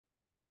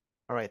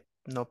All right,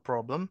 no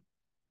problem.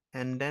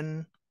 And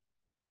then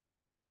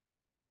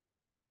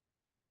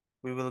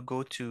we will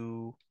go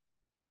to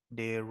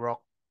the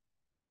rock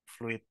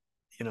fluid,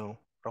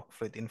 rock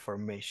fluid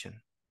information.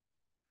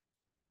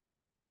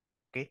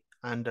 Okay,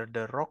 under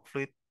the rock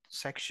fluid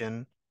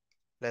section,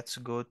 let's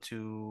go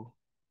to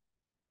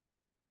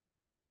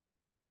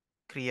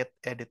create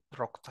edit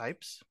rock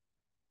types.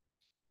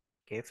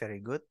 Okay,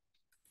 very good.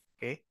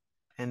 Okay,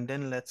 and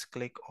then let's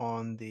click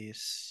on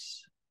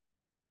this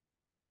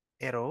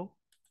arrow.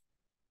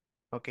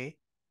 Okay,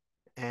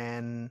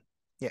 and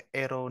yeah,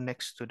 arrow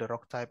next to the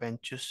rock type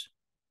and choose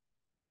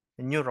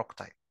a new rock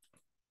type.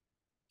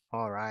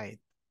 All right,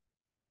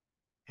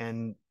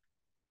 and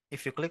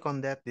if you click on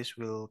that, this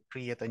will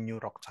create a new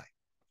rock type.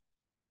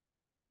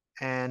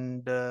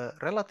 And the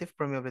relative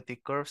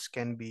permeability curves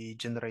can be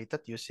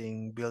generated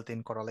using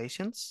built-in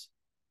correlations,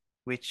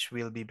 which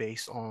will be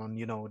based on,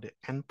 the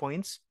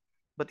endpoints,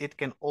 but it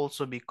can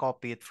also be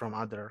copied from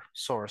other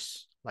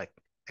source like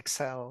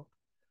Excel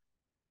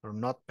or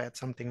Notepad,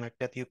 something like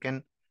that. You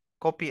can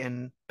copy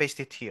and paste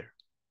it here,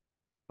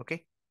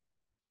 okay?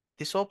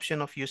 This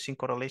option of using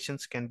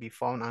correlations can be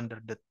found under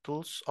the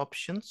tools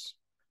options.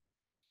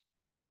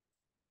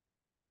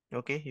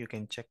 Okay, you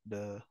can check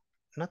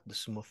not the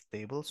smooth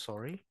table,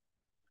 sorry,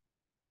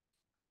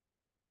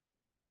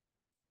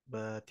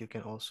 but you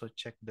can also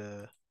check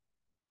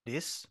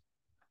this,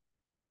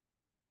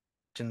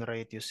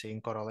 generate using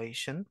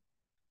correlation.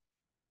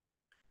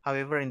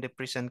 However, in the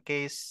present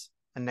case,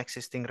 an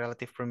existing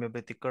relative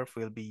permeability curve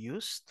will be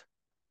used.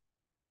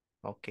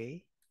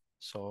 Okay,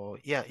 so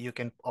yeah, you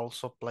can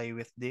also play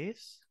with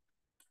this,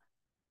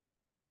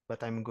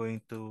 but I'm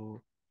going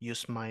to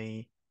use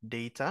my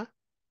data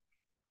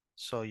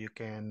so you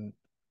can,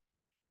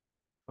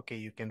 okay,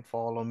 you can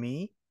follow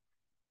me.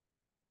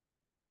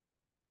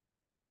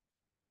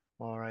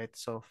 All right,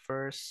 so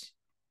first,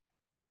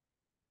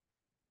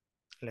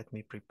 let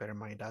me prepare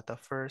my data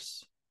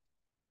first.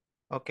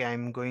 Okay,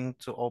 I'm going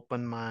to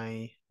open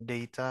my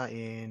data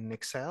in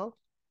Excel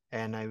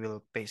and I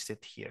will paste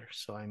it here.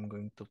 So I'm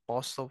going to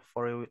pause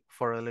for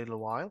a little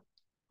while.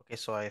 Okay,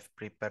 so I've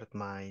prepared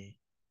my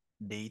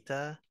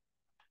data.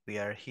 We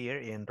are here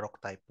in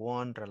rock type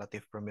 1,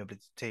 relative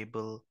permeability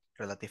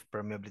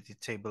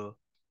table,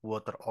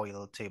 water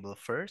oil table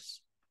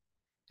first.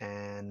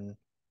 And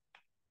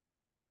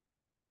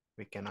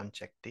we can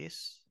uncheck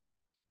this.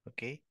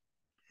 Okay,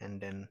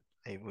 and then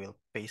I will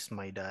paste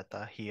my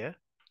data here.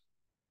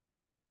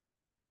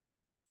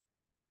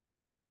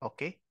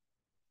 Okay,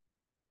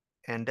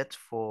 and that's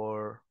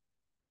for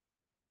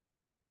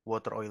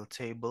water oil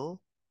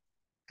table.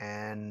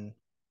 And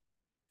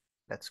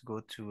let's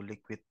go to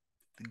liquid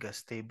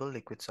gas table,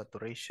 liquid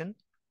saturation.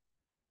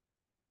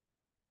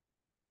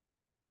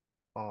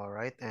 All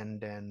right, and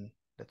then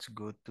let's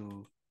go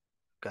to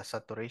gas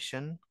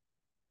saturation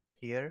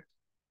here.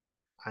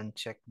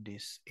 Uncheck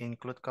this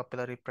include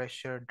capillary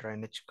pressure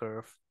drainage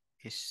curve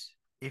is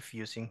if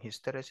using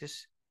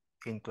hysteresis,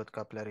 include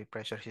capillary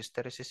pressure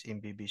hysteresis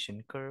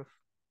imbibition curve.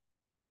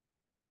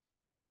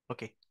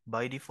 Okay,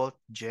 by default,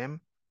 GEM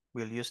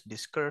will use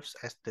these curves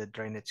as the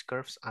drainage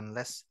curves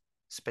unless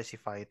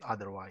specified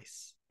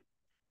otherwise.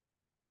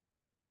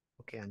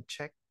 Okay,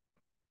 uncheck.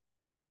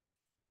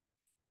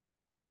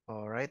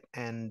 All right,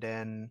 and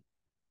then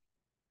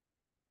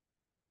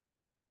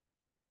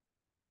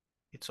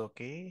it's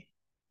okay.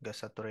 Gas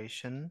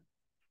saturation.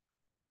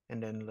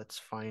 And then let's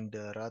find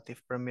the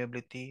relative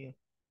permeability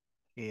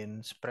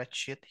in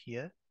spreadsheet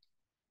here.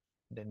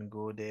 Then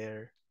go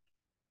there.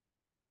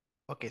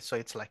 Okay, so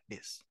it's like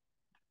this.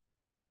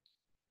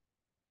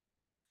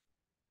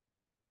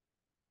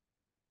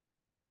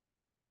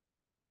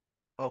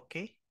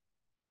 Okay.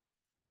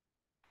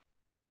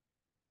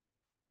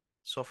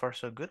 So far,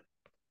 so good.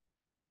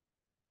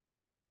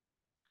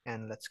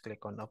 And let's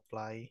click on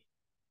apply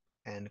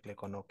and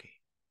click on OK.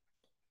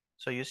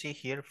 So you see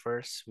here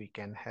first, we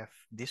can have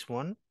this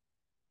one,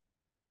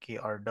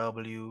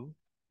 KRW,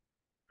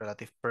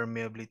 relative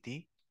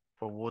permeability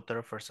for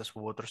water versus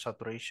water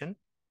saturation,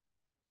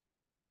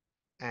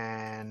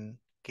 and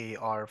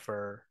KR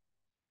for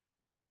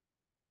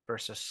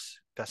versus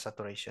gas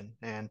saturation,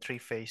 and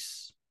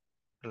three-phase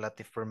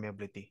relative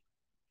permeability.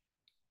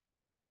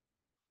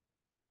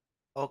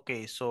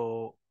 Okay,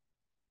 so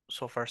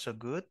far so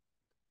good.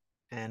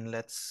 And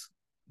let's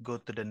go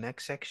to the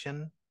next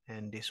section.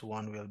 And this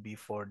one will be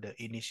for the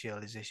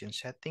initialization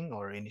setting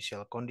or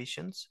initial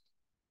conditions.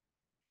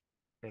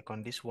 Click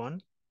on this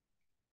one.